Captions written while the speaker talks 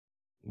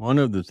One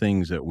of the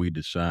things that we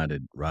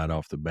decided right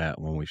off the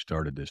bat when we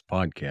started this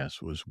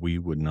podcast was we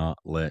would not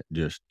let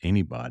just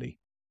anybody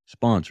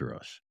sponsor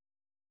us.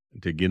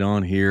 To get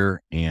on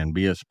here and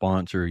be a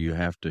sponsor, you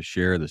have to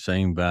share the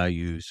same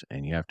values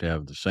and you have to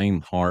have the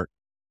same heart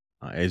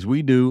as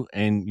we do.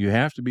 And you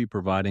have to be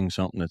providing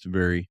something that's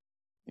very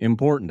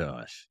important to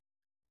us.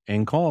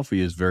 And coffee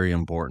is very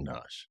important to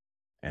us.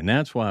 And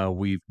that's why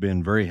we've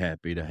been very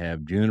happy to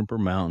have Juniper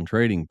Mountain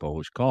Trading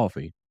Post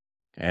Coffee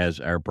as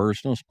our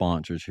personal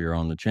sponsors here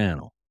on the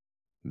channel.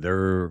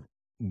 They're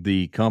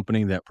the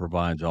company that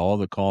provides all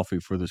the coffee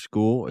for the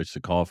school. It's the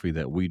coffee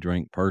that we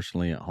drink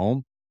personally at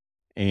home,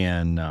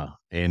 and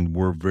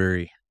we're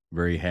very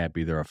very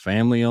happy. They're a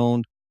family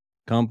owned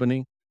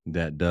company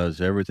that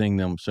does everything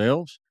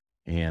themselves,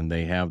 and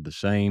they have the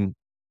same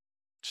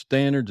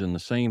standards and the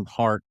same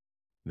heart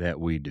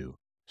that we do.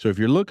 So if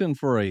you're looking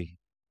for a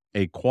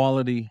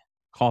quality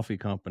coffee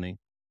company,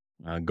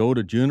 go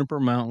to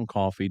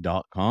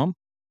junipermountaincoffee.com.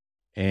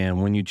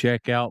 And when you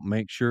check out,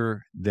 make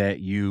sure that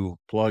you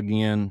plug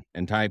in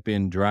and type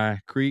in Dry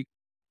Creek,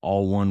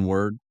 all one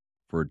word,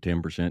 for a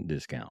 10%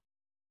 discount.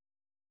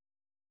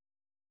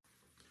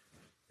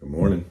 Good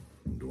morning.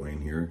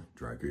 Dwayne here,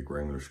 Dry Creek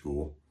Wrangler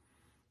School.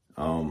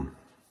 About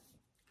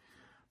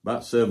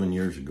 7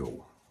 years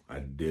ago, I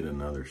did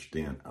another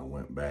stint. I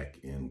went back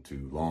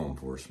into law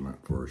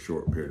enforcement for a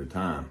short period of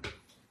time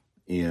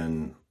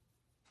in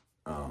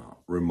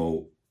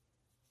remote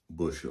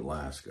Bush,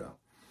 Alaska.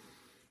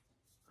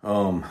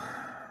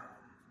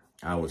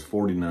 I was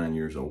 49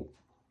 years old,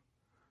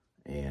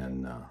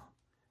 and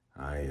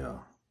I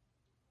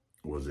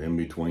was in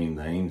between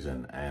things,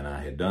 and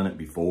I had done it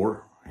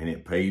before, and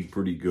it paid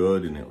pretty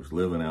good, and it was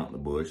living out in the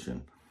bush,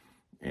 and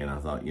I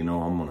thought, I'm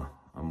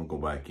gonna go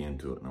back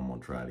into it, and I'm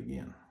gonna try it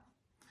again.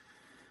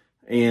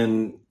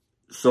 And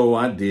so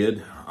I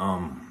did.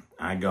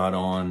 I got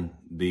on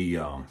the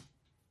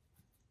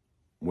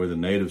with the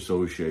Native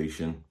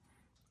Association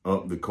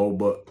up the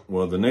Kobuk.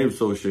 Well, the Native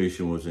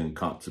Association was in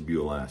Kotzebue,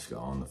 Alaska,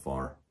 on the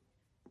far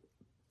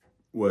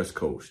west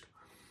coast.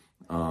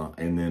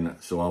 And then,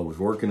 so I was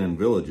working in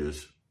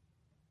villages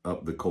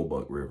up the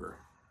Kobuk River.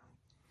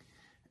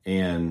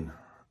 And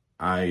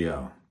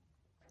I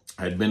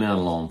had been out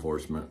of law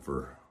enforcement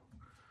for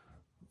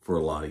a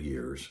lot of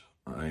years.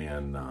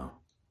 And I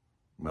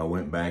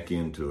went back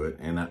into it,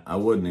 and I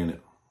wasn't in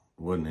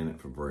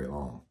it for very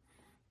long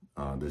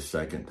this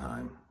second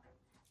time,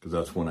 because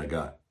that's when I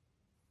got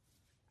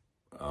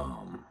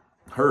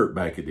hurt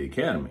back at the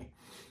academy.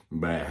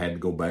 But I had to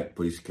go back to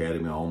police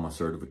academy. All my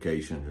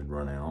certifications had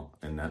run out,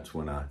 and that's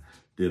when I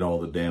did all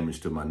the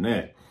damage to my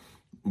neck.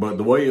 But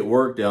the way it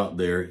worked out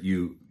there,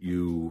 you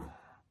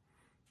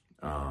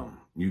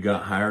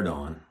got hired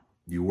on.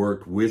 You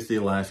worked with the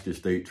Alaska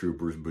State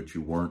Troopers, but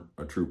you weren't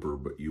a trooper,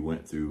 but you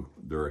went through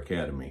their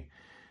academy.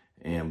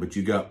 But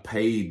you got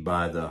paid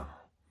by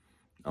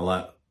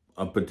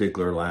a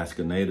particular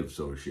Alaska Native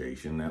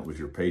Association. That was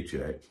your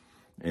paycheck.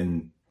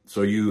 And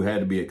so you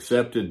had to be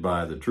accepted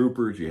by the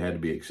troopers, you had to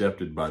be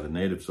accepted by the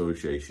Native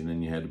Association,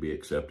 and you had to be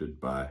accepted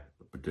by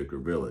a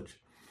particular village.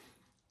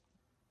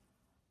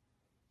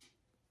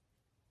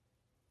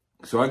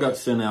 So I got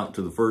sent out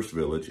to the first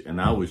village,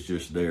 and I was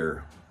just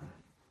there.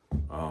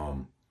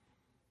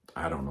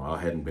 I don't know,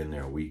 I hadn't been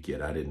there a week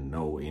yet. I didn't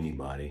know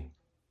anybody.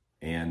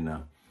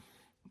 And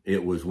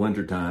it was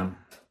wintertime,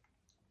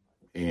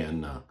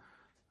 and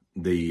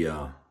it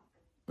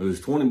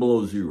was 20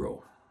 below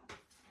zero.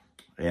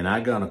 And I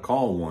got a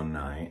call one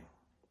night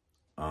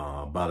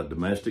about a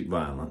domestic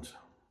violence.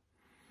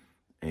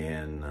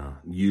 And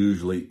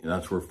usually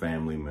that's where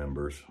family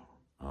members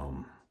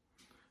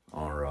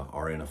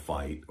are in a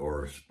fight,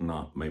 or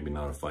not, maybe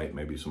not a fight,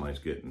 maybe somebody's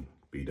getting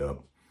beat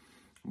up.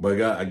 But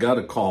I got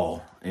a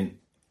call, and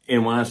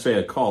when I say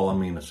a call, I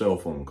mean a cell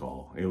phone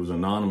call. It was an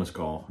anonymous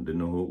call, didn't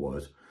know who it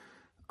was.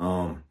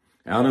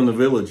 Out in the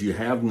village,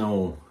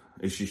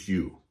 it's just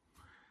you.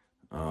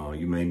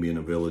 You may be in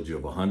a village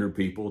of 100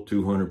 people,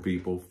 200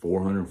 people,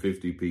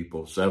 450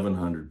 people,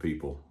 700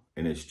 people,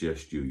 and it's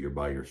just you. You're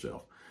by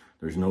yourself.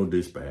 There's no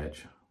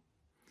dispatch.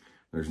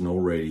 There's no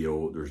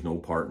radio. There's no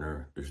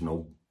partner. There's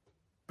no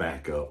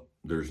backup.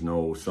 There's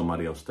no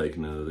somebody else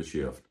taking another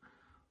shift.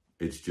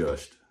 It's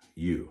just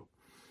you.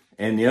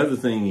 And the other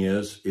thing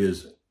is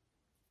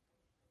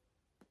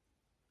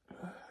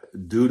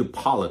due to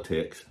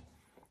politics,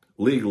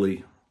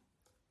 legally,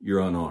 you're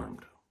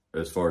unarmed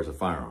as far as a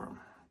firearm.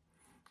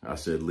 I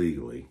said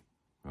legally,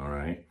 all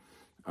right.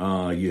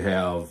 You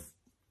have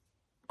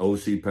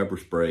OC pepper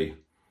spray.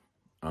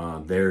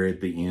 There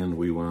at the end,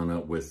 we wound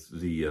up with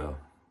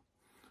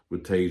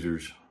with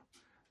tasers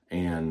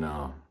and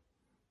a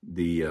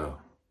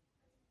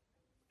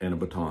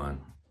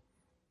baton.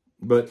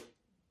 But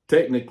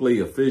technically,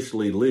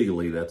 officially,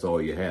 legally, that's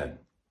all you had.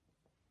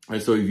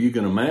 And so if you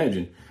can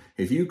imagine,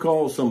 if you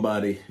call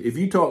somebody, if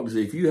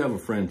you have a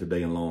friend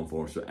today in law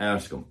enforcement,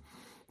 ask them,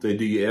 say,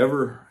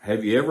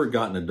 have you ever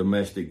gotten a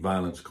domestic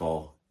violence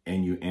call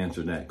and you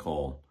answered that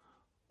call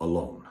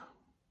alone?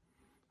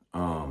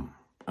 And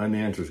the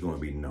answer is going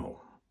to be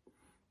no.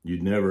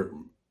 You'd never,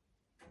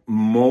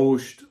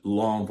 most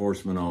law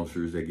enforcement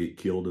officers that get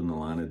killed in the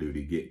line of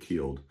duty get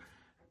killed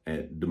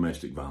at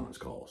domestic violence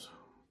calls.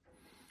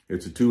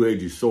 It's a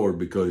two-edged sword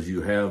because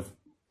you have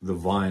the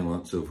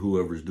violence of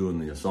whoever's doing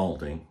the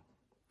assaulting.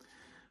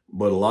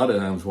 But a lot of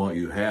times what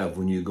you have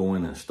when you go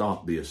in and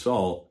stop the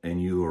assault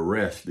and you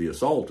arrest the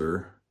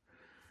assaulter,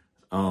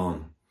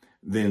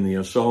 then the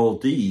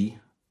assaultee,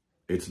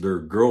 it's their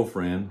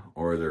girlfriend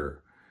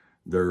or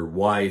their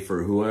wife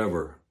or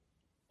whoever,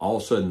 all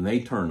of a sudden they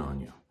turn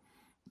on you.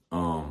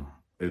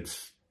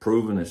 It's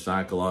proven, it's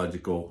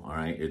psychological, all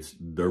right? It's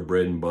their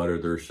bread and butter,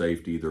 their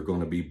safety. They're going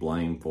to be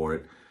blamed for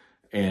it.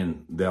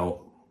 And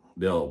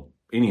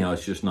anyhow,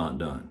 it's just not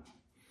done.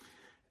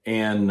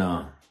 And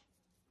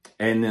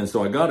then,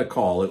 so I got a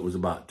call. It was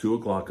about 2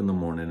 o'clock in the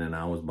morning, and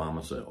I was by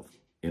myself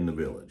in the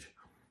village,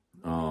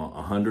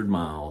 100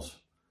 miles.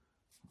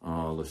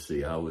 Let's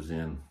see,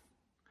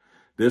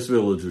 this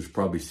village was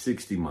probably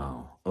 60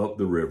 miles up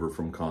the river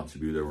from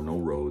Kotzebue. There were no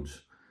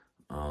roads.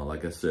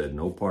 Like I said,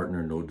 no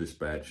partner, no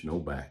dispatch, no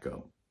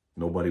backup.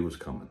 Nobody was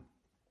coming.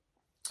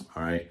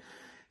 All right.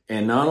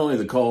 And not only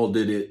the call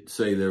did it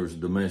say there was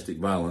domestic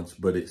violence,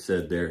 but it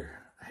said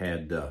there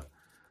had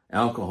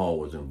alcohol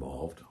was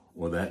involved.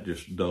 Well, that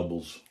just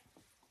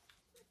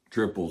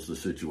triples the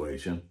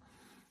situation.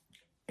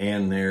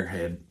 And there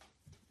had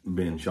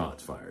been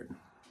shots fired.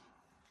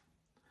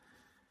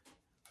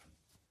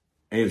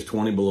 It was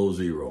 20 below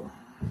zero.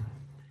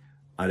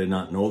 I did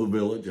not know the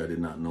village. I did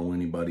not know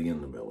anybody in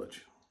the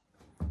village.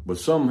 But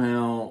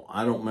somehow,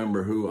 I don't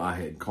remember who I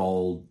had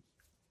called,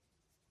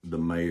 the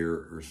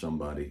mayor or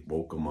somebody,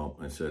 woke them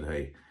up and said,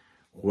 hey,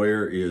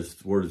 where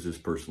does this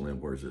person live?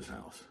 Where's this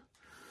house?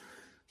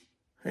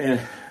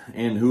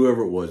 And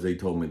whoever it was, they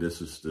told me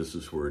this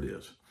is where it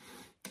is.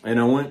 And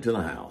I went to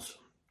the house.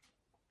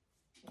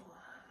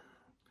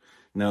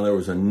 Now, there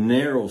was a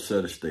narrow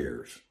set of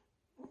stairs.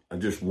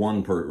 Just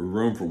room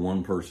for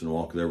one person to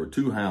walk. There were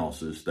two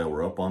houses that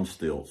were up on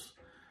stilts.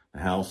 A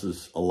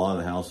lot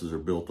of the houses are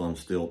built on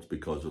stilts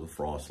because of the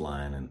frost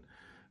line and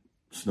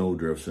snow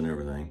drifts and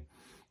everything.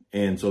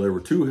 And so there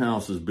were two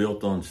houses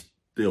built on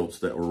stilts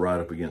that were right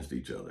up against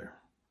each other.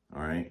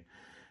 All right.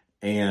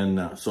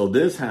 And so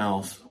this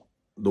house,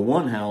 the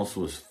one house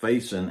was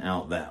facing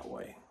out that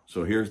way.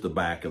 So here's the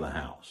back of the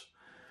house.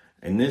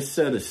 And this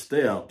set of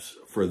steps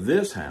for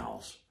this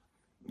house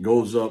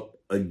goes up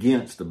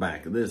against the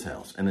back of this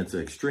house. And it's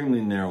an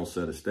extremely narrow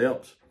set of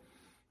steps.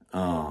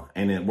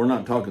 We're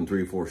not talking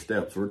 3 or 4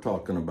 steps. We're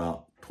talking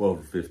about 12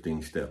 or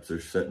 15 steps. They're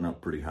setting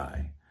up pretty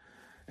high.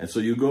 And so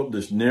you go up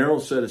this narrow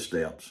set of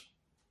steps,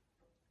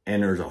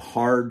 and there's a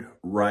hard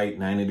right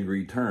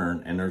 90-degree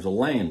turn, and there's a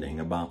landing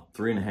about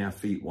 3.5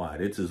 feet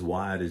wide. It's as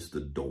wide as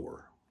the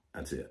door.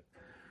 That's it.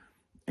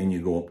 And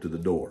you go up to the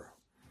door.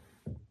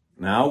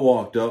 Now, I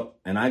walked up,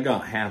 and I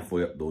got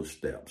halfway up those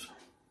steps.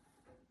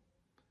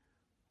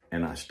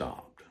 And I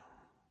stopped.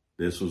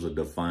 This was a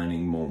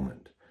defining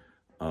moment.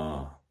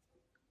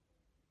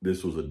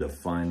 This was a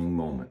defining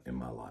moment in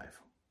my life,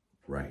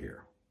 right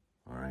here.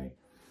 All right.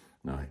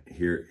 Now,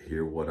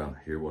 hear what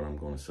I'm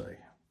going to say.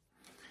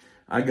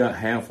 I got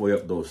halfway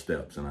up those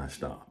steps and I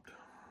stopped.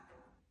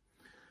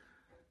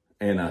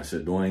 And I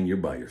said, Dwayne, you're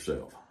by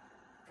yourself.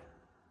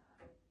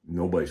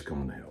 Nobody's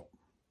coming to help.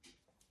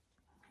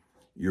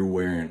 You're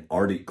wearing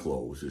Arctic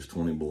clothes. It's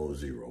 20 below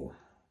zero.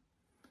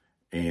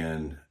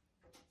 And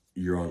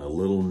you're on a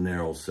little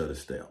narrow set of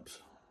steps.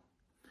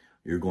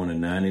 You're going a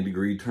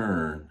 90-degree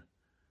turn,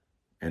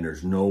 and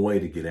there's no way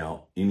to get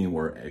out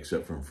anywhere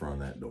except from in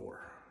front of that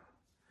door.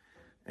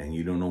 And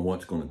you don't know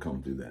what's going to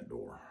come through that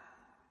door.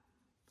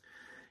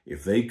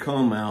 If they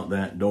come out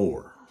that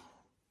door,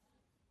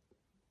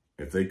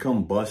 if they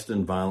come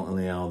busting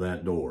violently out of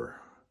that door,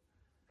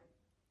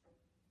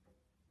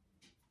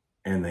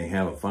 and they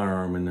have a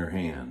firearm in their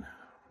hand,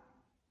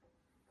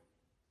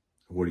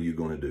 what are you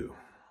going to do?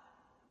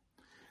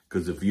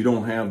 Because if you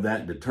don't have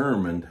that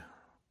determined,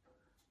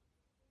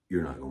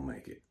 you're not going to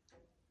make it.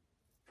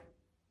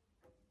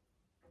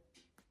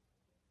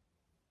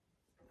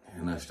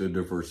 And I stood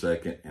there for a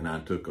second, and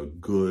I took a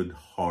good,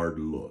 hard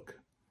look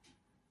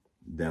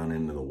down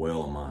into the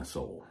well of my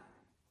soul.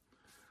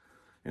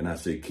 And I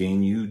said,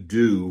 can you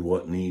do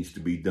what needs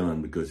to be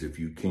done? Because if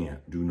you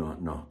can't, do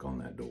not knock on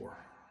that door.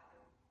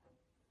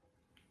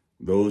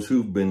 Those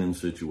who've been in a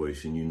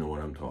situation, you know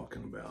what I'm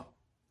talking about.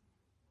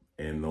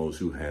 And those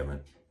who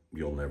haven't,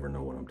 you'll never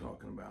know what I'm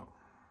talking about.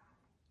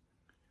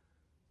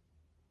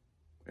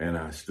 And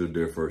I stood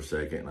there for a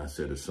second, and I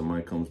said, if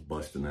somebody comes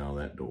busting out of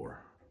that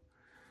door,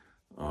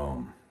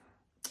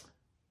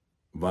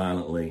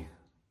 violently,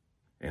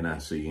 and I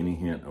see any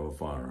hint of a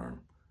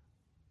firearm,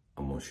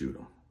 I'm going to shoot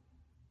them.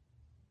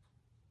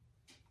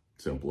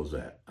 Simple as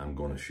that. I'm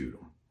going to shoot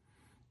them.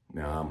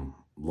 Now, I'm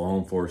law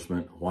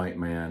enforcement, white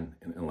man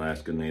in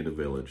Alaska Native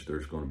Village.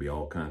 There's going to be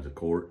all kinds of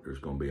court. There's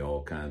going to be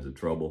all kinds of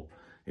trouble.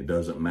 It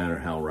doesn't matter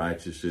how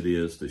righteous it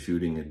is, the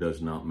shooting. It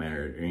does not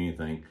matter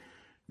anything.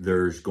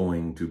 There's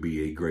going to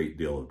be a great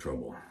deal of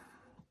trouble.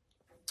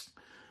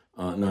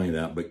 Not only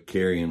that, but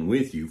carrying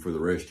with you for the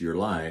rest of your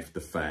life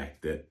the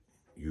fact that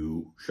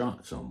you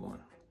shot someone.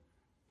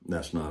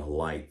 That's not a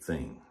light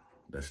thing.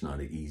 That's not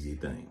an easy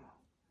thing.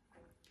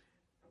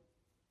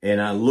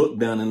 And I looked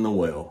down in the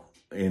well,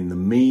 and the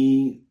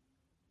me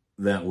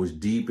that was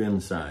deep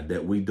inside,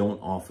 that we don't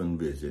often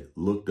visit,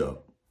 looked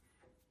up,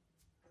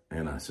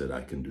 and I said,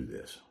 I can do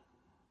this.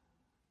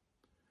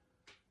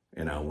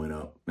 And I went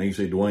up. And you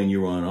say, Dwayne,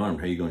 you were unarmed.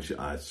 How are you going to shoot?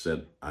 I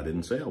said, I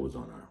didn't say I was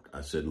unarmed.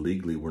 I said,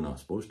 legally, we're not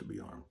supposed to be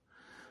armed.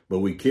 But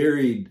we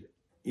carried,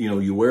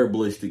 you wear a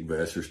ballistic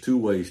vest. There's two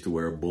ways to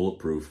wear a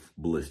bulletproof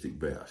ballistic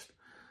vest.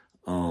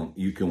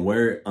 You can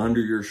wear it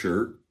under your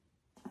shirt.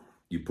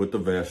 You put the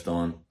vest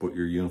on, put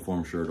your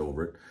uniform shirt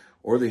over it.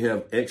 Or they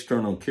have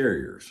external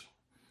carriers,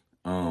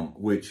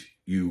 which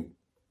you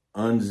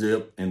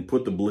unzip and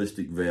put the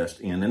ballistic vest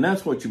in. And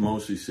that's what you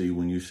mostly see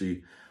when you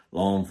see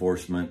law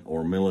enforcement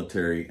or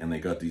military, and they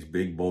got these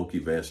big bulky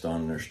vests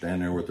on, and they're standing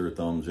there with their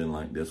thumbs in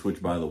like this,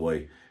 which, by the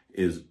way,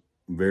 is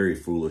very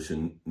foolish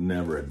and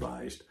never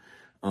advised.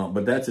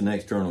 But that's an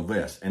external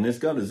vest, and it's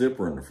got a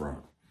zipper in the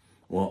front.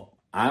 Well,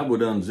 I would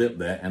unzip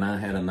that, and I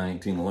had a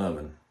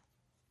 1911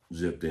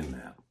 zipped in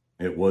that.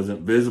 It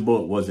wasn't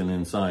visible, it wasn't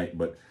in sight,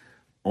 but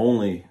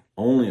only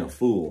a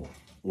fool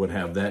would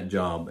have that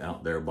job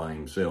out there by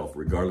himself,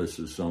 regardless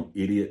of some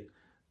idiotic,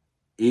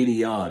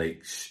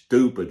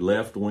 stupid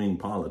left-wing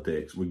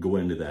politics, would go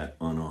into that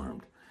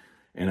unarmed.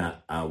 And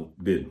I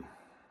didn't.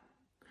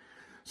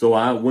 So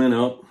I went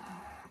up,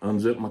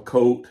 unzipped my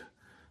coat,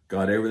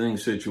 got everything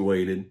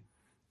situated,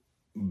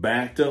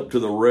 backed up to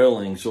the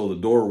railing so the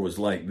door was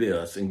like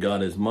this, and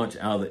got as much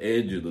out of the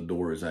edge of the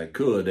door as I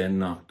could, and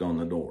knocked on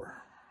the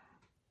door.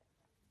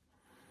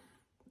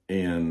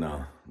 And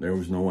there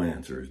was no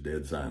answer. It was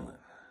dead silent.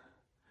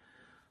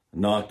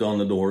 Knocked on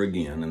the door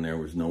again, and there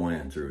was no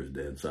answer. It was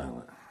dead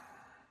silent.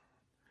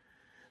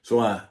 So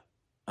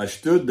I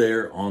stood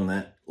there on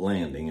that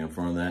landing in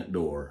front of that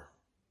door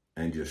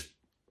and just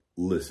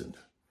listened.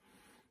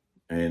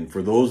 And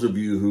for those of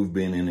you who've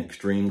been in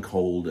extreme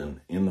cold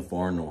and in the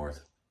far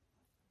north,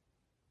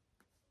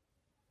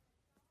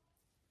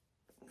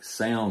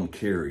 sound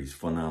carries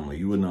phenomenally.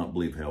 You would not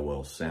believe how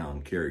well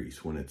sound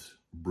carries when it's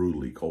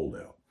brutally cold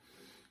out.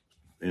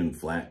 In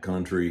flat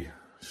country,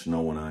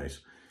 snow and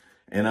ice.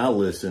 And I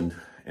listened,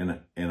 and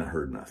I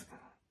heard nothing.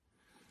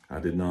 I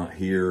did not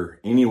hear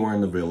anywhere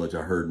in the village.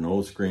 I heard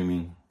no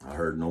screaming. I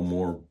heard no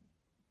more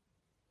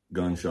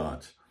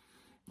gunshots.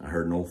 I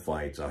heard no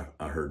fights. I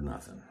heard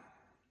nothing.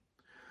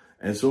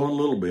 And so in a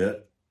little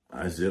bit,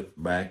 I zipped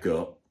back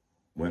up,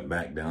 went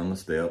back down the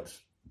steps,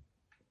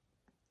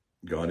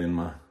 got in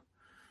my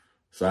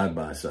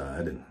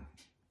side-by-side, and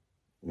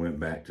went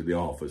back to the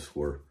office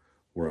where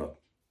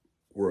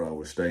I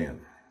was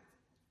staying.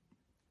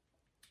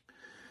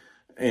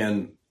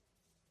 And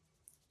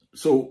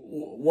so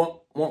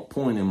what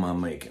point am I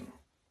making?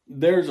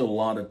 There's a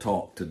lot of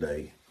talk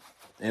today,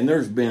 and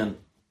there's been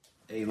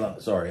a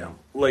lot. Sorry, I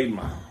laid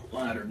my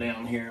lighter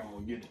down here. I'm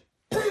gonna get it.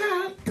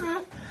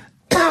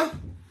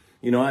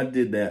 I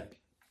did that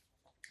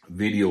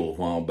video a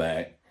while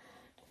back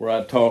where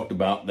I talked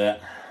about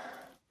that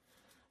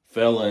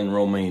fella in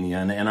Romania,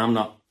 and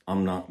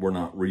we're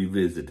not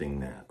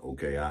revisiting that.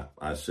 Okay,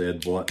 I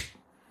said what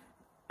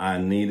I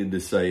needed to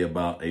say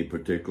about a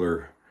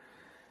particular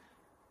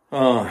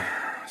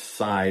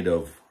side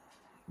of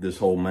this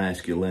whole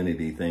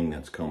masculinity thing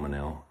that's coming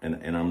out,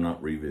 and I'm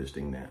not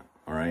revisiting that.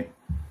 All right.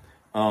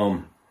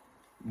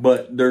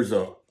 But there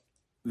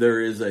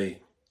is a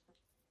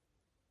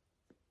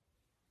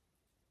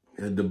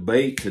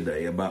debate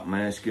today about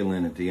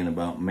masculinity and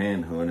about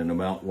manhood and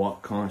about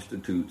what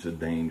constitutes a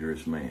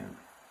dangerous man.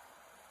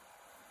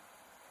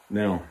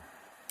 Now,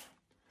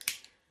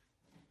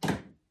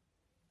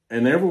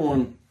 and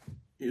everyone,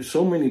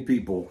 so many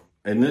people,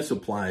 and this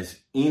applies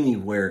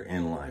anywhere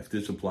in life.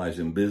 This applies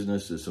in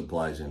business. This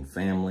applies in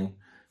family.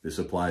 This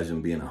applies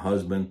in being a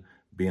husband,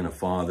 being a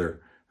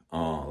father.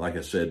 Like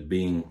I said,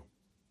 being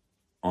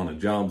on a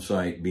job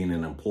site, being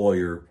an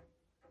employer.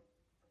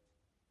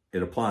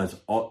 It applies.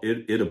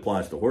 It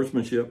applies to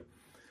horsemanship.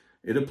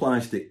 It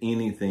applies to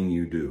anything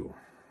you do.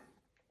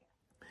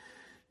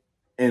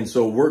 And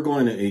so we're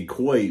going to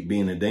equate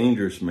being a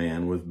dangerous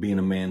man with being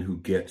a man who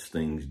gets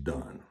things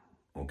done.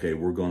 Okay,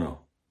 we're going to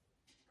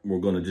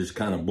just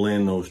kind of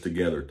blend those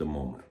together at the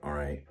moment, all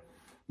right?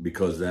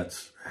 Because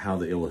that's how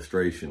the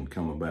illustration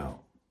come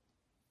about.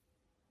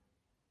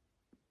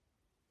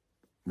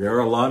 There are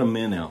a lot of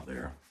men out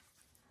there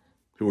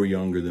who are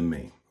younger than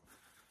me.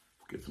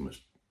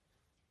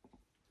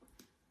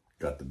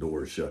 Got the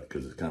doors shut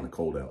because it's kind of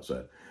cold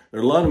outside. There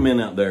are a lot of men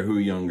out there who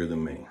are younger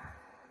than me.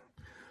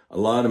 A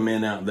lot of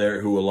men out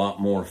there who are a lot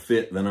more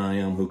fit than I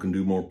am, who can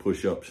do more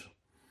push-ups.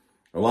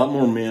 A lot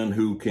more men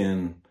who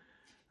can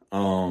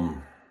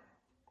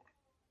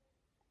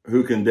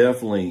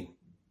definitely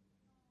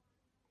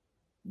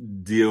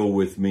deal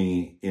with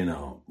me in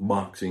a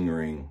boxing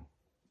ring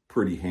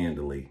pretty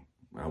handily.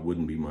 I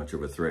wouldn't be much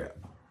of a threat.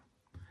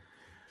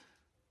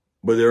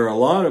 But there are a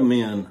lot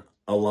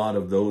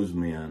of those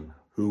men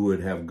who would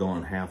have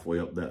gone halfway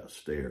up that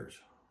stairs.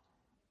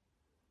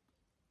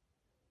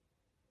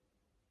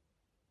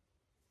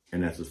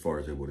 And that's as far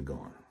as they would have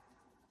gone.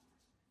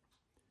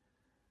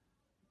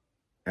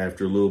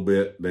 After a little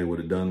bit, they would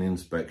have done the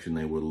inspection,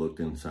 they would have looked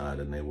inside,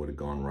 and they would have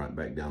gone right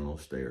back down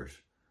those stairs,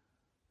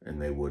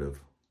 and they would have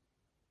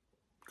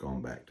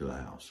gone back to the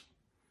house.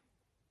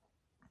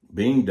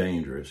 Being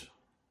dangerous,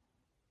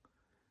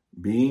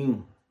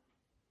 being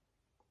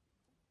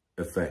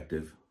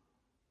effective,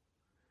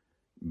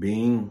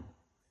 being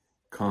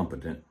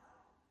competent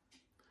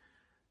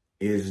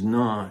is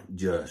not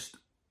just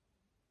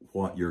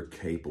what you're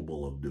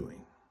capable of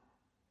doing.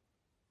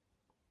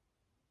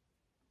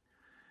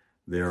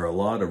 There are a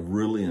lot of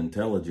really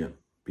intelligent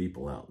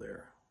people out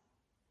there.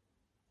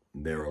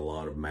 There are a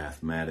lot of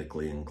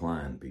mathematically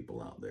inclined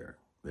people out there.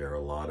 There are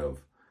a lot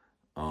of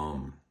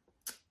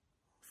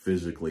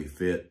physically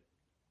fit,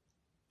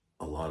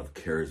 a lot of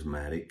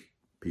charismatic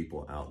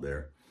people out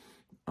there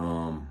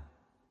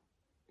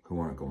who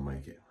aren't going to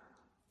make it.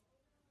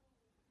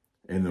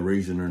 And the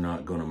reason they're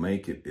not going to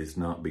make it is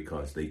not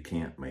because they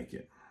can't make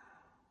it,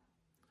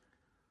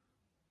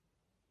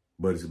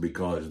 but it's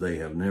because they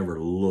have never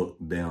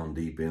looked down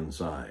deep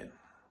inside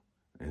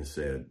and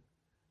said,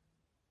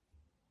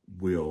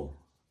 will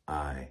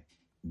I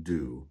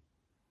do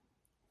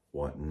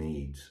what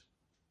needs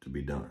to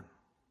be done?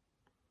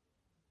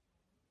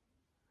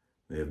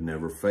 They have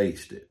never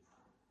faced it.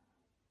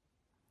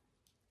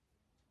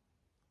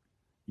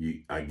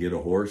 I get a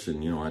horse,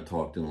 and I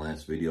talked in the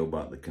last video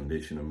about the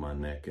condition of my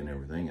neck and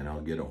everything, and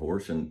I'll get a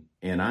horse, and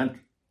I've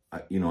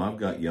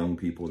got young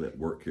people that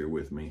work here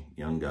with me,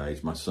 young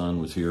guys. My son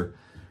was here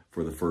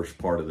for the first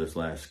part of this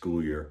last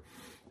school year,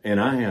 and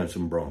I had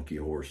some bronchi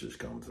horses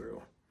come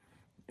through,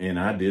 and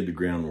I did the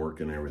groundwork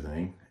and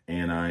everything,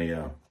 and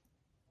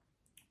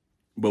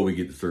but we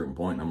get to a certain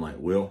point, and I'm like,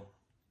 Will,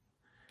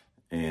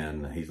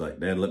 and he's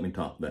like, Dad, let me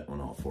top that one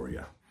off for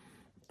you.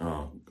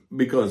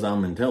 Because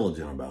I'm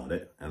intelligent about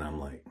it, and I'm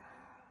like,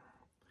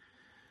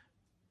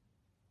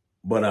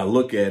 but I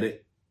look at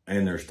it,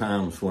 and there's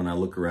times when I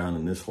look around,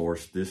 and this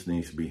horse, this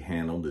needs to be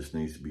handled, this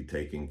needs to be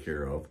taken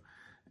care of,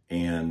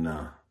 and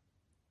I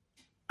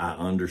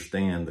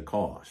understand the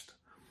cost.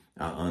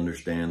 I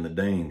understand the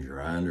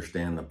danger. I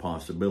understand the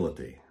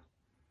possibility.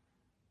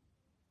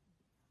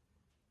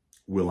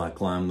 Will I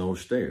climb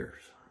those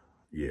stairs?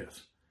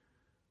 Yes.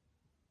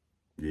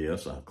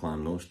 Yes, I'll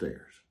climb those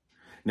stairs.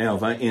 Now,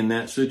 if in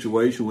that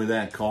situation with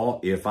that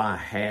call, if I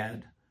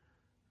had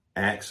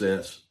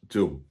access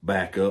to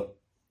back up,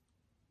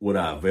 would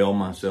I avail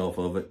myself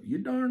of it? You're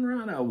darn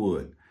right I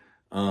would.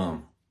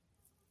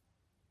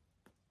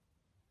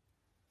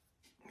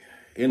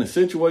 In a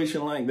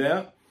situation like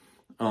that,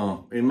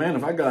 and man,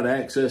 if I got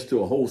access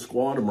to a whole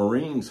squad of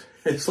Marines,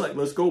 it's like,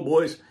 let's go,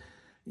 boys,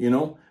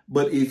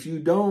 But if you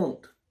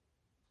don't,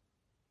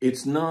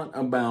 it's not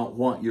about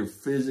what you're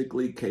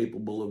physically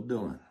capable of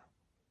doing.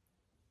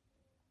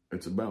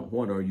 It's about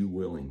what are you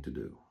willing to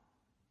do?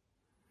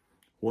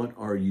 What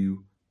are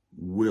you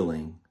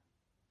willing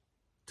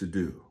to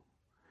do?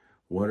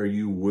 What are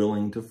you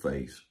willing to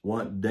face?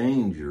 What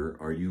danger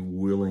are you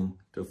willing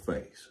to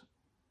face?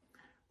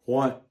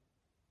 What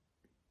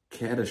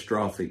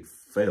catastrophic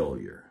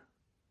failure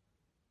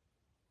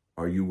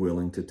are you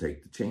willing to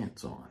take the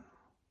chance on?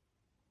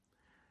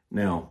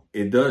 Now,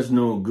 it does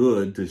no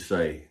good to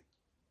say,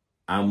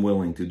 I'm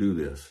willing to do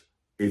this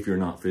if you're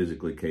not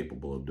physically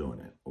capable of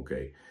doing it,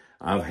 okay?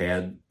 I've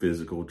had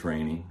physical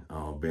training.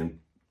 I've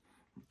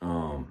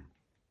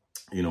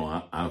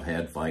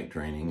had fight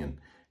training,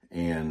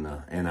 and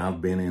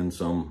I've been in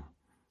some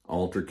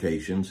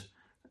altercations,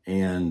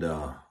 and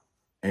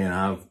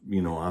I've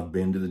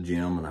been to the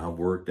gym, and I've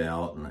worked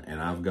out,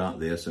 and I've got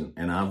this,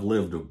 and I've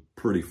lived a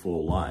pretty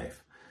full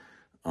life.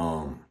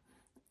 I'm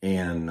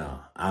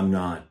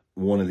not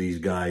one of these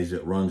guys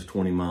that runs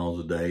 20 miles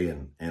a day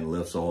and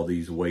lifts all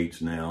these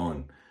weights now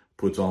and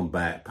puts on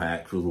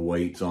backpacks with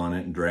weights on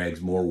it and drags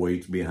more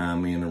weights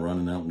behind me and I'm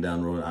running up and down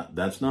the road.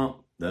 That's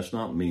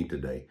not me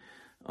today.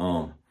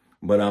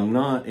 But I'm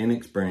not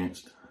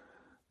inexperienced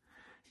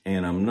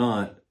and I'm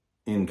not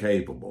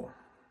incapable.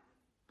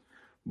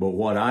 But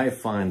what I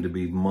find to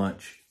be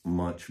much,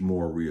 much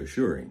more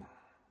reassuring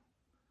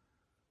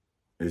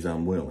is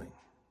I'm willing.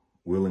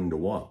 Willing to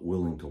what?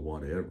 Willing to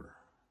whatever.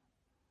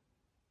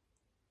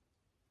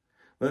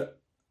 But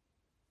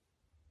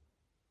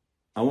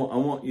I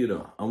want you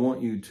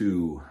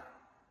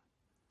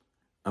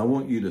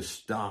to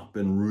stop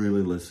and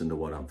really listen to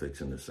what I'm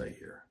fixing to say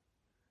here.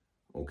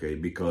 Okay,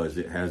 because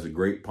it has a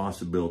great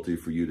possibility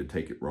for you to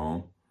take it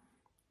wrong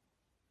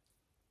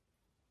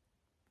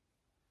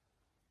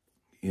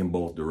in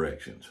both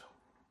directions.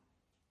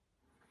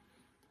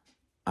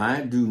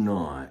 I do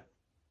not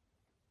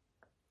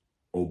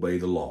obey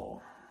the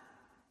law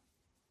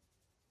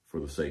for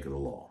the sake of the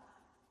law.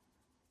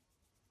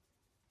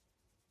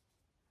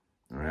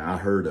 All right, I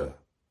heard a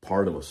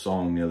part of a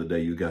song the other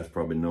day. You guys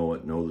probably know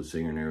it, know the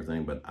singer and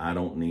everything, but I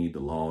don't need the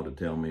law to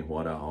tell me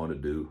what I ought to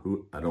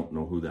do. I don't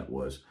know who that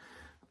was.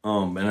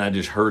 And I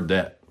just heard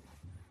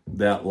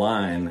that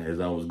line as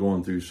I was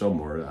going through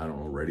somewhere. I don't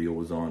know, radio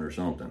was on or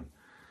something.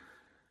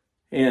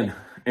 And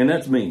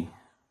that's me.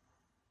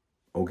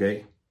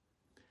 Okay?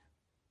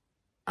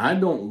 I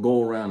don't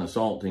go around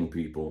assaulting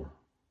people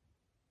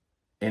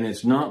And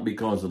it's not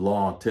because the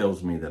law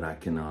tells me that I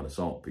cannot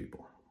assault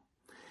people.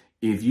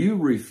 If you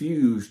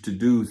refuse to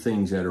do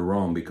things that are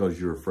wrong because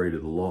you're afraid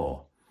of the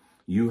law,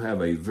 you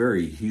have a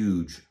very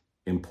huge,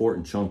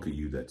 important chunk of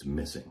you that's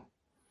missing.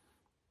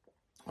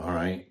 All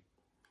right?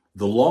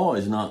 The law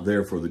is not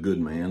there for the good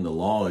man. The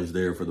law is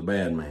there for the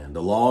bad man.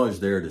 The law is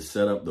there to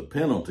set up the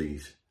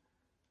penalties,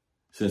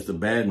 since the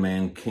bad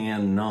man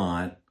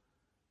cannot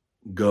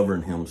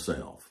govern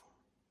himself.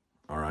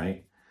 All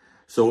right?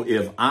 So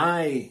if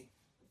I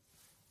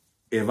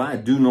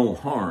do no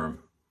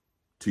harm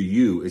to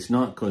you, it's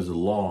not because the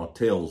law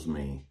tells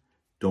me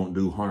don't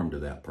do harm to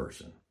that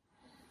person.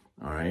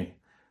 All right?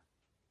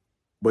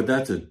 But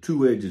that's a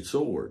two-edged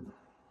sword.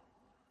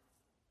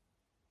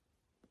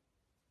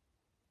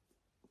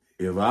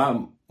 If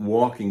I'm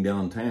walking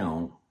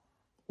downtown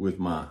with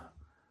my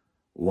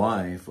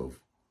wife of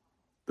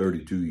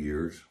 32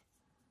 years,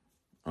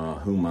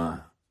 whom I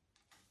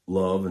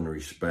love and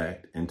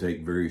respect and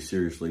take very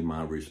seriously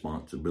my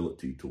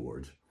responsibility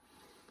towards,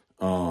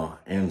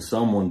 and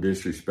someone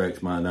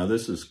disrespects now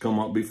this has come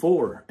up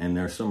before, and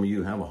there's some of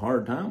you have a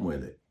hard time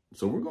with it.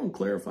 So we're going to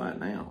clarify it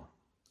now.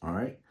 All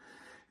right?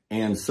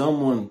 And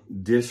someone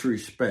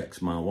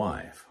disrespects my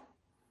wife.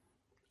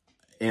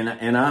 And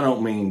I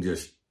don't mean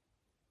just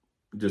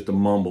a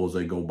mumble as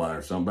they go by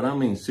or something, but I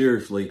mean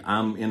seriously,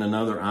 I'm in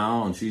another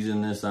aisle and she's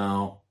in this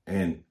aisle,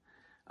 and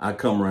I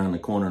come around the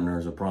corner and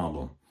there's a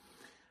problem.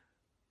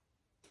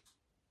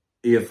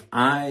 If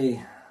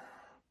the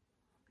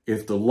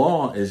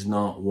law is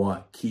not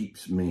what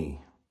keeps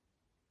me,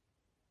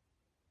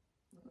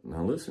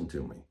 now listen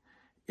to me.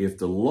 If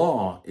the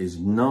law is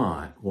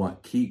not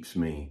what keeps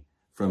me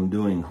from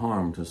doing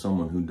harm to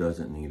someone who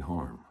doesn't need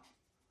harm,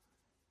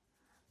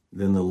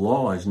 then the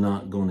law is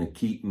not going to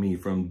keep me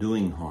from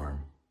doing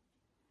harm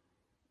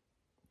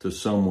to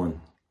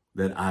someone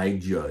that I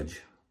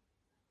judge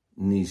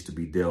needs to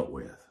be dealt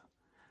with.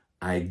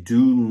 I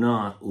do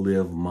not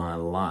live my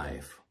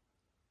life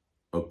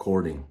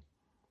according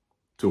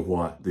to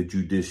what the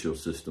judicial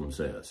system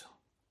says.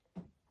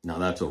 Now,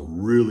 that's a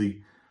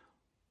really,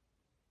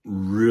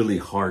 really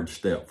hard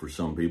step for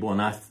some people.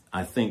 And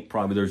I think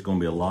probably there's going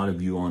to be a lot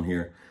of you on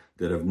here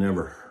that have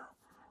never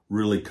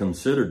really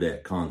considered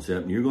that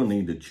concept, and you're going to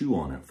need to chew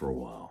on it for a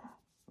while.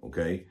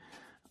 Okay?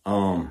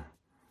 I'm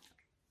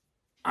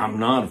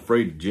not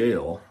afraid of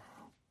jail.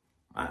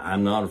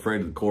 I'm not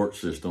afraid of the court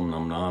system.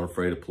 I'm not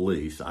afraid of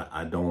police.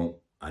 I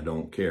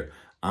don't care.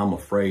 I'm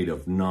afraid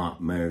of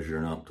not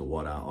measuring up to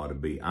what I ought to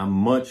be. I'm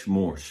much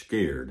more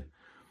scared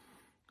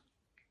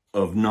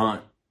of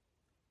not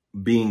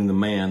being the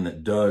man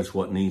that does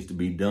what needs to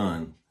be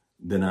done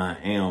than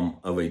I am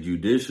of a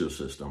judicial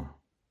system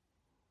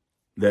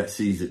that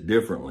sees it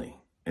differently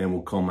and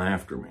will come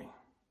after me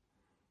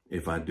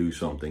if I do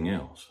something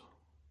else.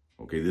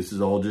 Okay, this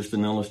is all just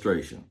an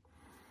illustration.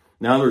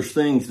 Now, there's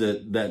things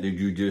that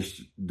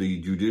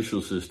the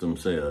judicial system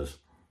says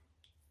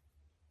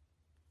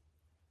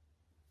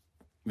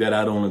that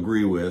I don't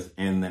agree with,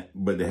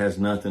 but it has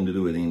nothing to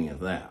do with any of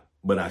that.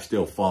 But I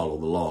still follow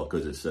the law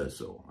because it says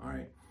so. All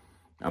right,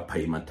 I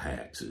pay my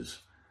taxes.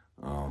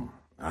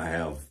 I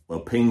have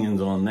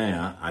opinions on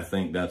that. I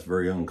think that's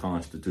very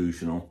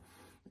unconstitutional,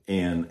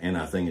 and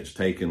I think it's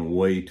taken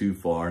way too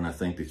far. And I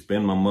think they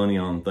spend my money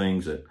on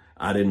things that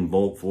I didn't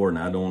vote for and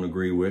I don't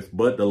agree with.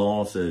 But the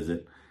law says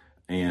it,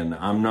 and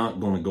I'm not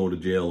going to go to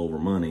jail over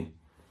money.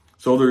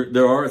 So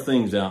there are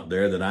things out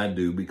there that I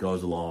do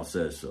because the law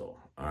says so.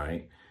 All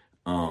right.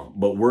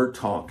 But we're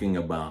talking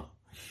about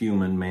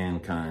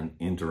human-mankind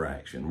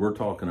interaction. We're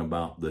talking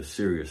about the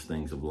serious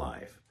things of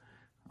life.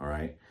 All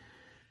right.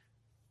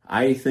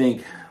 I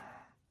think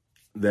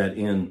that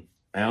in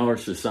our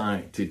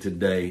society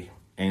today,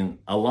 and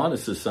a lot of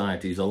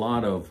societies, a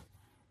lot of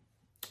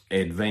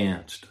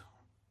advanced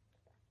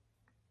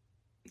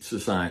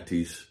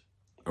societies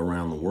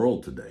around the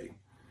world today,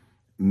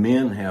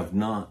 men have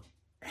not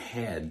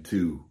had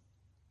to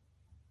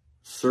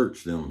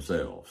search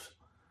themselves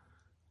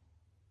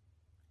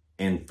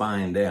and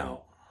find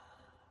out,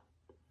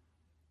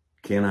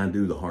 can I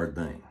do the hard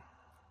thing?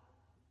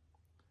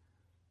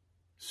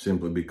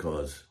 Simply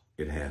because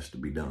it has to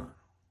be done.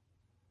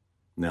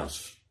 Now,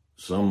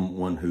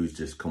 someone who's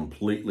just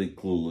completely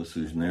clueless,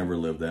 who's never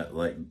lived that,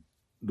 like,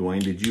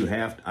 Dwayne, did you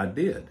have to? I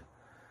did.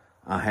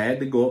 I had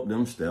to go up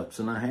them steps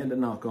and I had to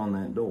knock on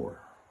that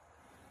door.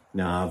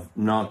 Now, I've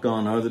knocked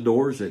on other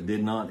doors that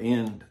did not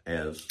end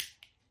as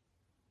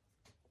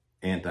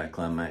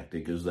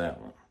anticlimactic as that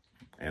one.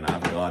 And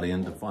I've got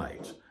into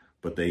fights,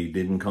 but they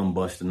didn't come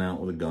busting out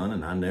with a gun,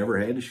 and I never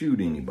had to shoot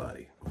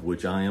anybody,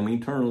 which I am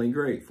eternally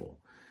grateful.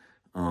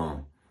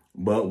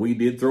 But we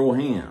did throw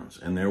hands,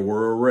 and there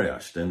were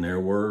arrests, and there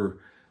were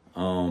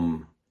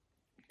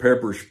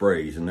pepper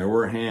sprays, and there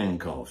were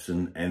handcuffs,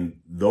 and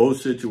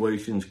those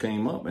situations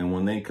came up. And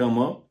when they come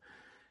up,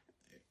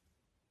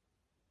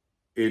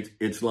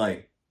 it's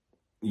like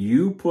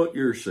you put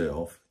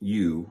yourself,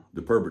 you,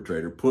 the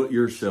perpetrator, put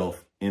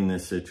yourself in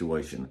this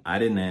situation. I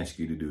didn't ask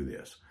you to do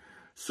this.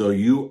 So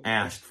you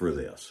asked for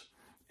this.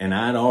 And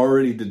I'd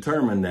already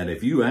determined that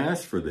if you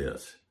asked for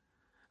this,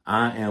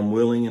 I am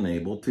willing and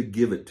able to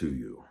give it to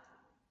you.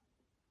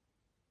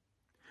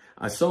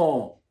 I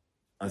saw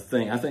a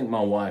thing, I think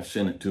my wife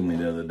sent it to me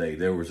the other day.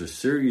 There was a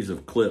series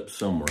of clips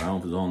somewhere. I don't know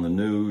if it was on the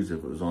news,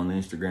 if it was on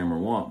Instagram or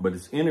what, but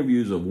it's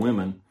interviews of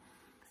women,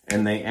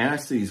 and they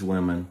asked these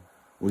women,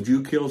 would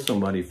you kill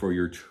somebody for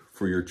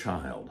your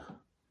child?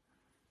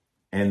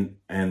 And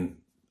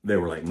they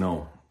were like,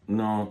 no,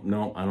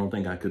 I don't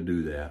think I could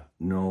do that.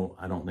 No,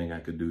 I don't think I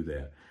could do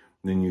that.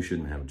 Then you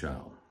shouldn't have a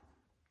child.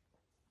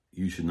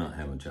 You should not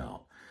have a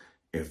child.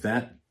 If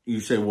that, you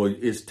say, well,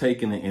 it's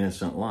taking an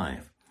innocent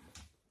life.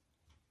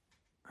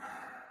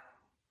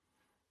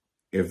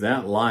 If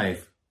that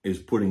life is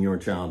putting your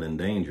child in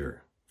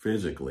danger,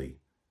 physically,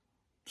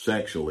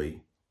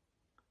 sexually,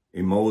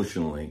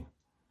 emotionally,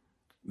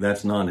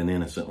 that's not an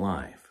innocent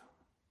life.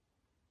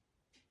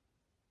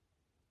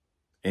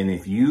 And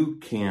if you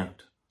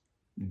can't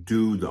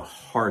do the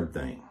hard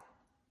thing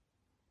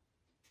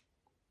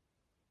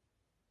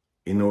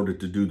in order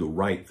to do the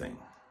right thing,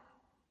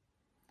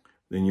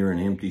 then you're an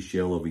empty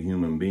shell of a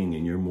human being,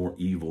 and you're more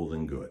evil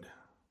than good.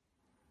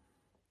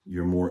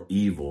 You're more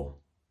evil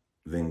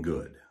than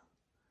good.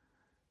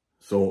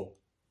 So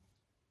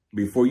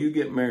before you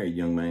get married,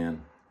 young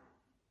man,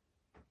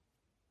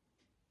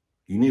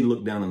 you need to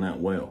look down in that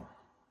well.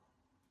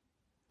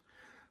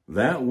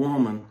 That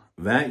woman,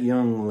 that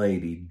young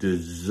lady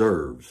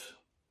deserves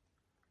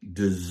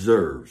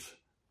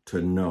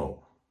to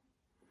know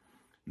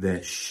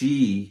that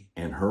she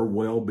and her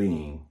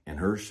well-being and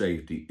her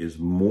safety is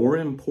more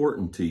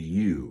important to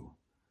you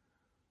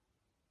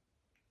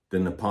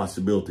than the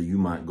possibility you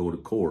might go to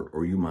court,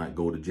 or you might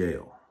go to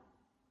jail,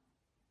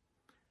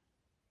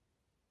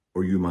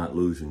 or you might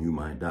lose and you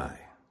might die.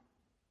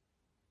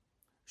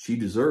 She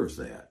deserves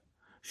that.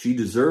 She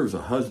deserves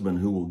a husband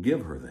who will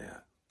give her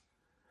that.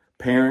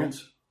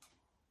 Parents,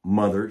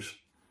 mothers,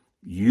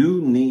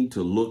 you need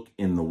to look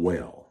in the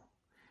well.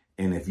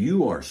 And if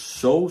you are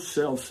so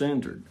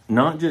self-centered,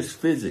 not just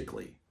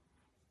physically,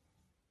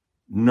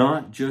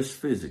 but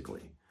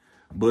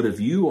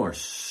if you are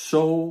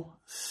so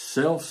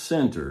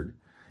self-centered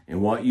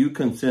in what you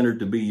consider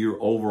to be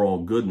your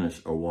overall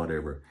goodness or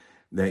whatever,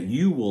 that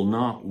you will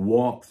not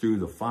walk through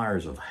the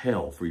fires of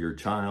hell for your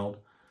child,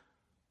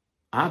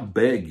 I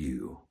beg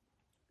you,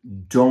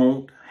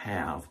 don't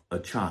have a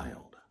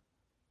child.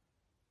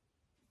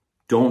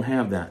 Don't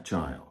have that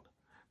child,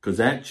 because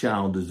that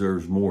child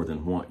deserves more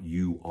than what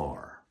you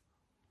are.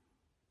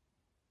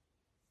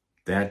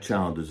 That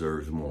child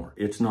deserves more.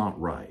 It's not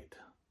right.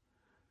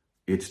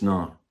 It's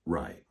not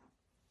right.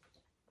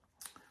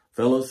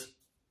 Fellas,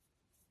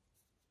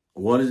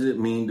 what does it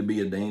mean to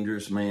be a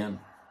dangerous man?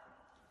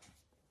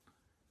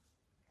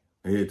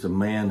 It's a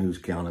man who's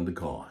counted the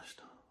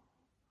cost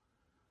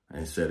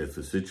and said, if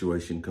the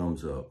situation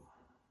comes up,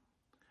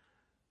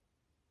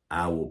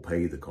 I will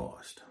pay the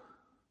cost,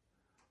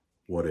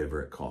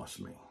 whatever it costs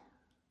me.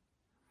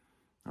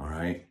 All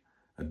right?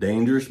 A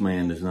dangerous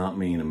man does not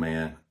mean a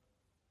man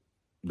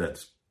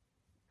that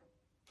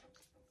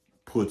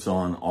puts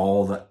on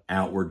all the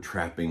outward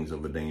trappings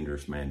of a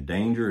dangerous man.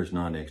 Danger is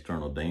not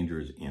external. Danger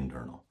is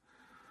internal.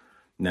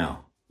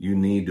 Now, you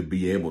need to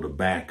be able to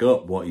back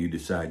up what you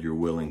decide you're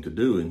willing to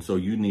do. And so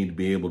you need to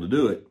be able to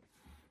do it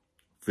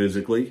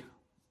physically,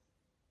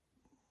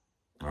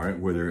 all right,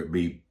 whether it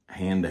be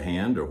hand to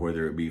hand, or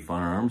whether it be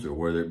firearms, or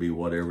whether it be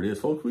whatever it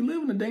is. Folks, we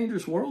live in a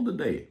dangerous world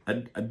today.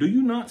 Do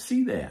you not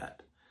see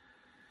that?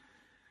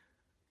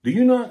 Do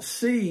you not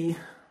see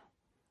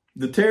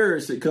the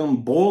terrorists that come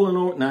boiling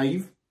over? Now,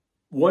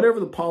 whatever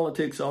the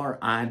politics are,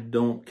 I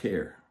don't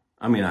care.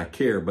 I mean, I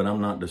care, but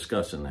I'm not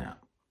discussing that,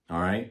 all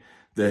right?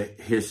 The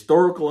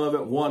historical of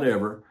it,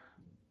 whatever.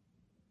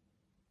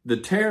 The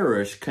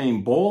terrorists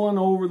came boiling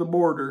over the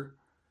border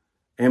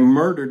and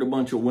murdered a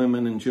bunch of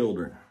women and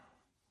children.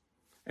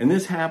 And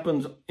this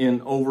happens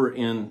over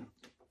in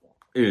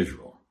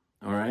Israel,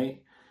 all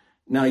right?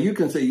 Now, you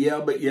can say,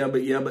 yeah,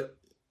 but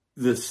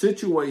the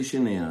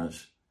situation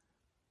is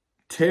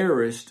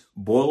terrorists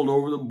boiled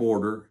over the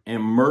border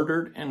and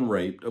murdered and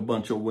raped a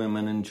bunch of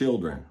women and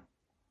children.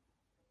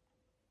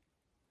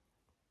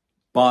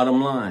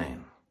 Bottom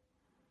line,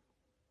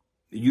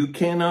 you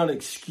cannot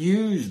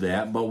excuse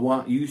that by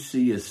what you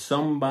see as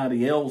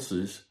somebody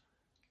else's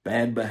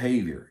bad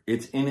behavior.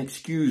 It's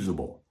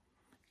inexcusable.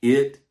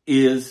 It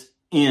is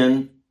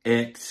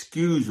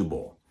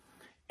inexcusable.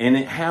 And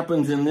it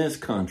happens in this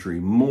country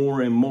more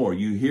and more.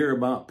 You hear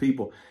about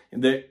people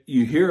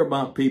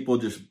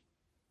just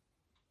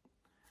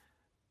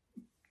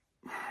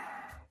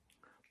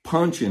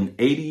punching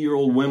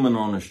 80-year-old women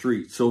on the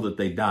street so that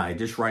they die,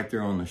 just right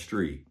there on the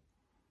street.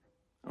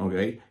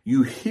 Okay?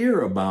 You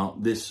hear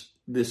about this,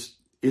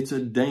 it's a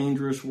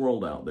dangerous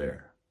world out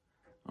there.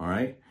 All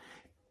right?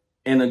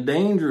 And a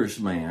dangerous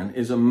man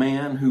is a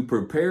man who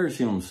prepares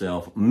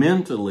himself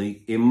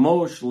mentally,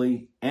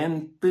 emotionally,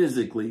 and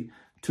physically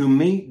to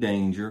meet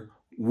danger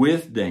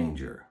with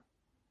danger.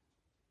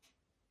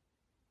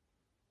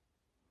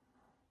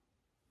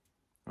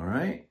 All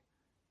right?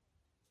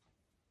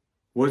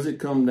 What does it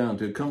come down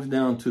to? It comes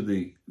down to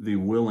the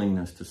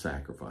willingness to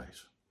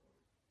sacrifice.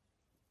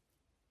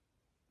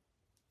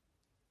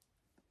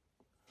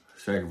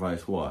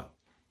 sacrifice what?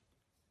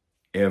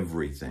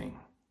 Everything.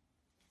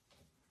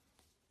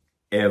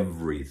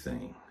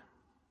 Everything.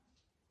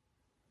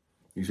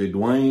 You say,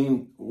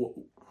 Dwayne,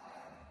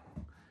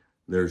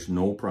 there's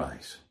no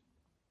price.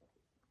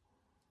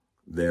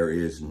 There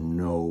is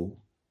no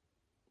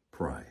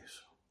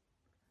price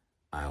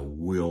I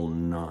will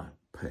not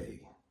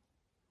pay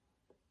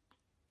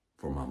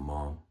for my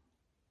mom,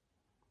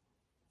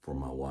 for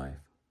my wife,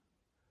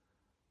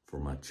 for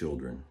my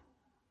children,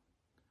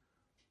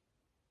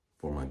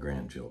 for my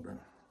grandchildren.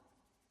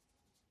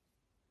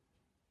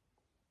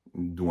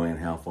 Dwayne,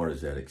 how far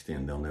does that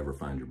extend? They'll never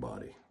find your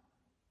body.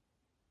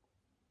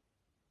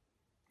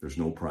 There's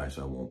no price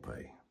I won't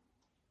pay.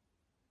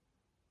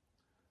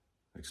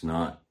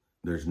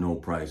 There's no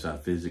price I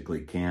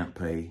physically can't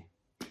pay.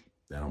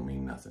 That don't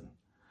mean nothing.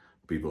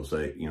 People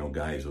say,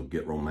 guys will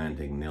get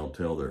romantic and they'll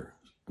tell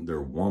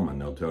their woman,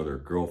 they'll tell their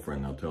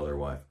girlfriend, they'll tell their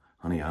wife,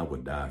 honey, I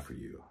would die for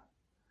you.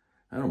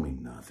 That don't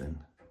mean nothing.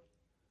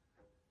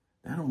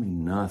 That don't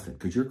mean nothing,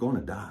 because you're going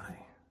to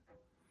die.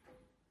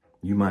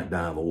 You might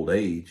die of old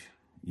age.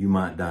 You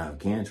might die of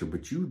cancer,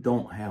 but you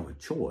don't have a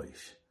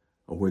choice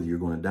of whether you're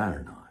going to die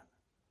or not.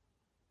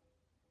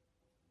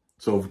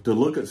 So to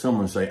look at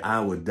someone and say,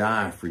 I would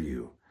die for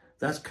you,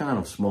 that's kind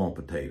of small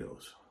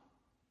potatoes.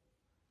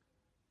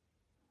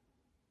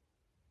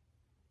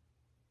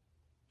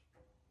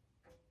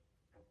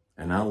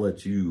 And I'll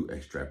let you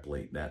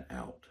extrapolate that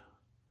out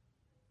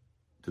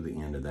to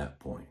the end of that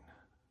point,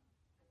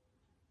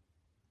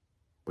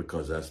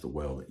 because that's the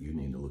well that you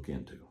need to look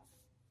into.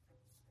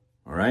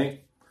 All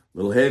right? A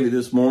little heavy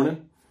this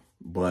morning,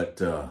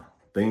 but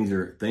things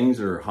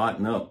are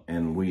hotting up,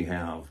 and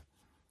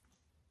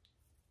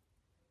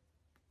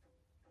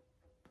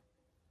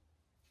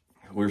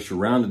we're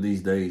surrounded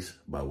these days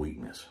by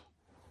weakness.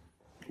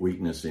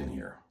 Weakness in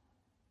here.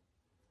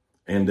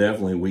 And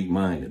definitely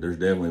weak-minded. There's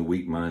definitely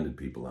weak-minded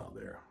people out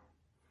there.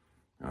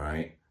 All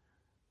right?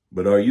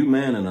 But are you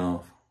man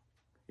enough?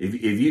 If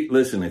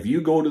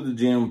you go to the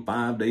gym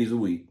 5 days a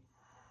week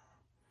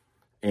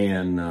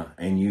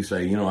and you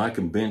say, I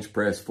can bench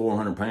press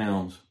 400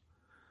 pounds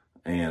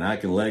and I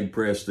can leg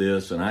press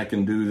this and I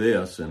can do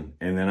this and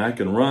then I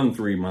can run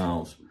 3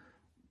 miles,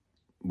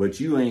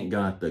 but you ain't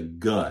got the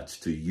guts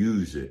to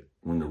use it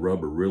when the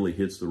rubber really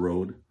hits the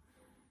road,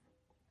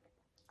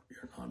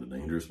 you're not a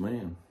dangerous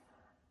man.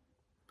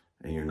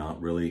 And you're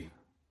not really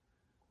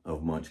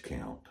of much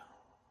count.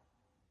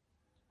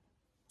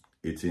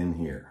 It's in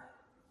here,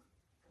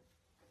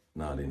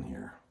 not in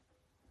here.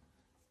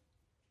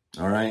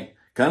 All right,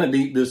 kind of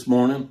deep this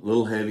morning, a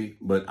little heavy,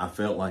 but I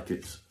felt like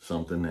it's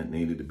something that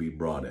needed to be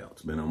brought out.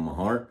 It's been on my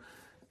heart,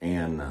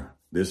 and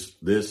this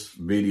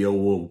video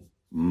will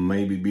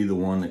maybe be the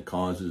one that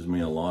causes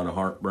me a lot of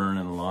heartburn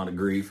and a lot of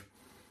grief.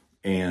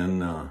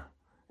 And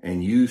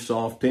you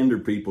soft, tender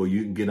people,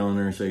 you can get on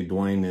there and say,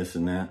 Dwayne, this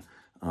and that.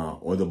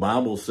 Or the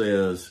Bible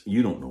says,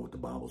 you don't know what the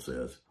Bible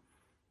says.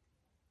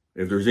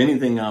 If there's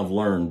anything I've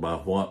learned by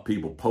what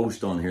people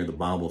post on here, the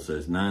Bible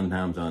says 9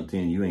 times out of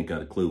 10, you ain't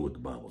got a clue what the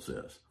Bible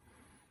says.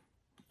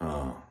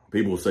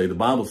 People say, the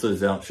Bible says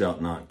thou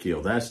shalt not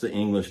kill. That's the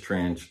English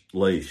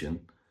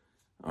translation.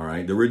 All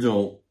right. The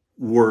original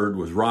word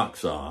was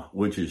raksha,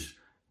 which is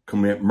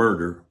commit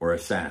murder or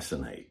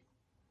assassinate.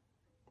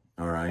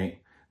 All right.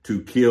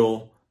 To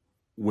kill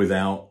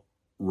without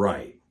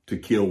right. To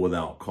kill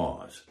without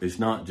cause. It's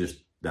not just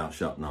thou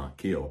shalt not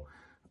kill.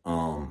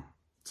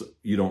 So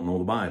you don't know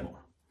the Bible.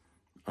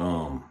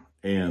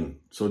 And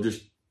so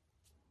just,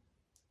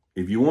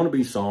 if you want to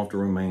be soft or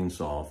remain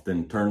soft,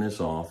 then turn this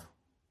off.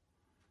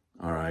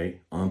 All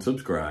right.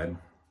 Unsubscribe.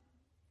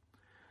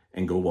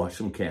 And go watch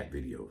some cat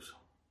videos.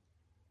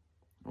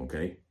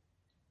 Okay.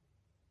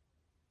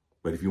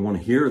 But if you want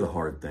to hear the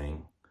hard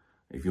thing,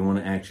 if you want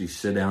to actually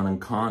sit down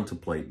and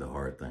contemplate the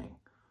hard thing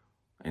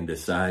and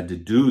decide to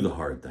do the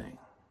hard thing,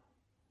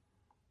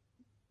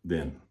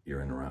 then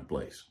you're in the right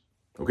place.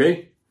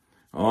 Okay?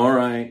 All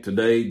right.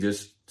 Today,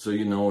 just so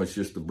you know, it's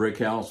just the Brick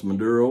House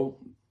Maduro.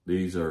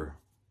 These are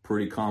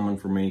pretty common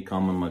for me,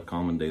 my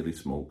common daily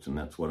smokes, and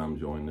that's what I'm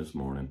enjoying this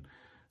morning.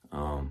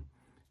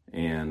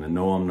 And I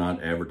know I'm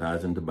not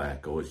advertising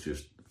tobacco. It's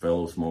just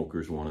fellow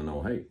smokers want to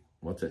know, hey,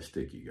 what's that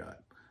stick you got?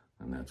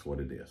 And that's what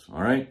it is.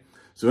 All right?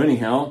 So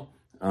anyhow,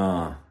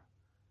 I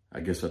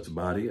guess that's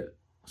about it.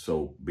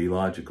 So be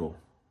logical.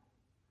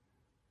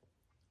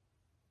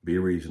 Be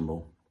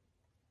reasonable.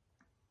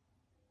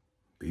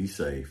 Be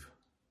safe.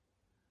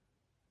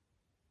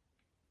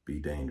 Be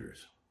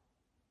dangerous.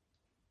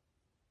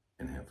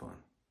 And have fun.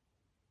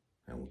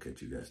 And we'll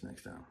catch you guys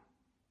next time.